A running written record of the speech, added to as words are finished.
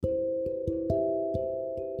Hello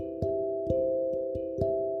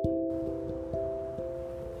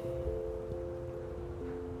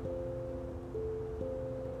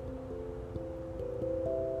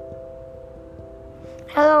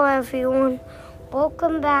everyone,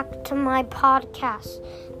 welcome back to my podcast.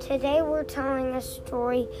 Today we're telling a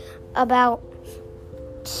story about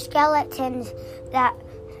skeletons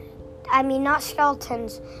not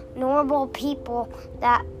skeletons, normal people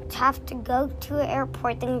that have to go to an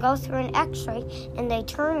airport, then go through an x-ray, and they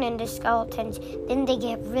turn into skeletons, then they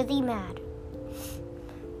get really mad.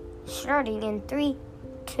 Starting in 3,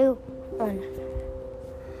 2, 1.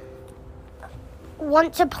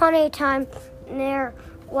 Once upon a time, there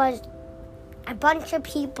was a bunch of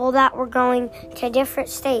people that were going to different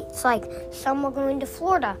states. Like, some were going to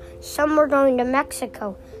Florida, some were going to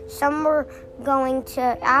Mexico, some were going to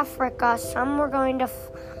Africa, some were going to,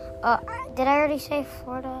 did I already say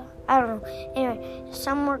Florida? I don't know. Anyway,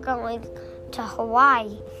 some were going to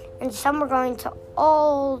Hawaii, and some were going to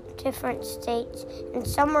all different states, and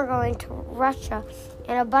some were going to Russia,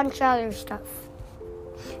 and a bunch of other stuff.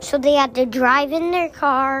 So they had to drive in their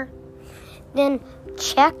car, then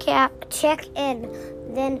check in,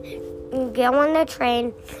 then go on the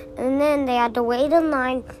train, and then they had to wait in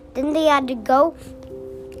line, then they had to go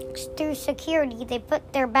through security. They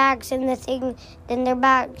put their bags in the thing, then their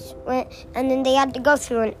bags went, and then they had to go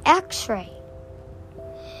through an x-ray.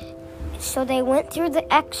 So they went through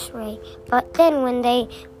the x-ray, but then when they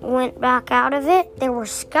went back out of it, there were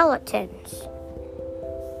skeletons.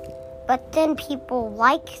 But then people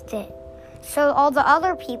liked it. So all the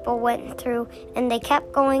other people went through, and they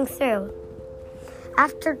kept going through.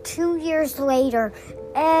 After 2 years later,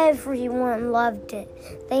 everyone loved it.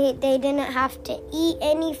 They didn't have to eat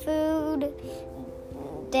any food.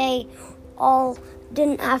 They all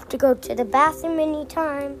didn't have to go to the bathroom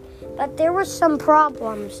anytime. But there were some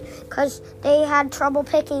problems, because they had trouble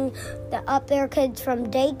picking up their kids from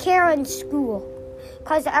daycare and school,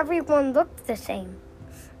 because everyone looked the same.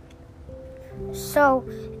 So,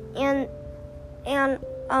 and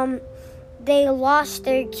they lost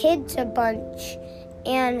their kids a bunch,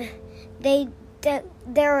 and they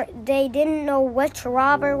didn't know which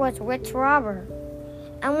robber was which robber.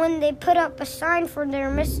 And when they put up a sign for their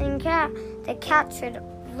missing cat, the cat should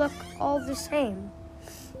look all the same.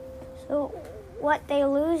 So what they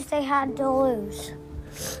lose, they had to lose.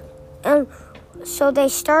 And so they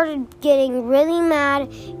started getting really mad,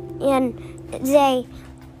 and they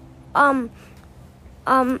and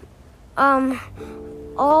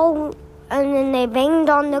then they banged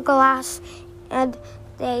on the glass, and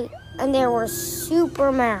they were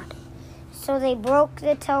super mad. So they broke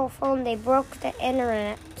the telephone, they broke the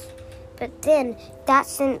internet. But then that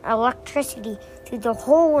sent electricity through the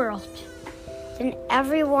whole world. Then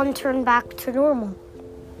everyone turned back to normal.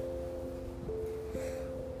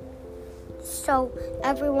 So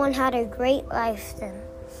everyone had a great life then.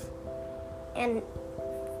 And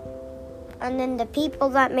then the people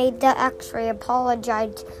that made the x-ray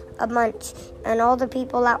apologized a bunch, and all the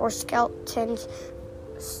people that were skeletons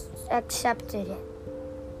accepted it.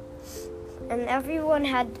 And everyone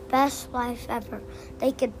had the best life ever.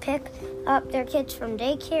 They could pick up their kids from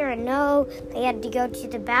daycare, and no, they had to go to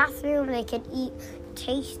the bathroom. They could eat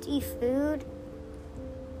tasty food.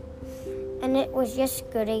 And it was just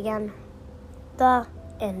good again. The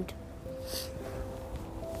end.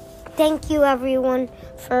 Thank you, everyone,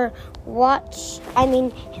 for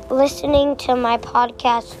listening to my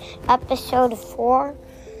podcast, episode 4.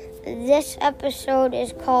 This episode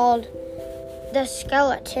is called The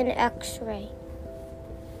Skeleton X-Ray.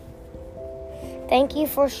 Thank you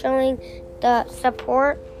for showing the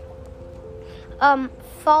support.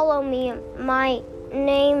 Follow me. My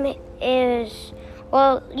name is,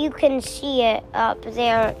 you can see it up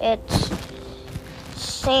there. It's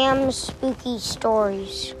Sam's Spooky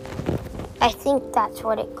Stories. I think that's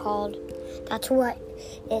what it's called.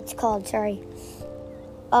 Sorry.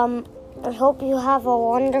 I hope you have a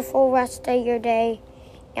wonderful rest of your day,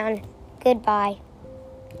 and goodbye.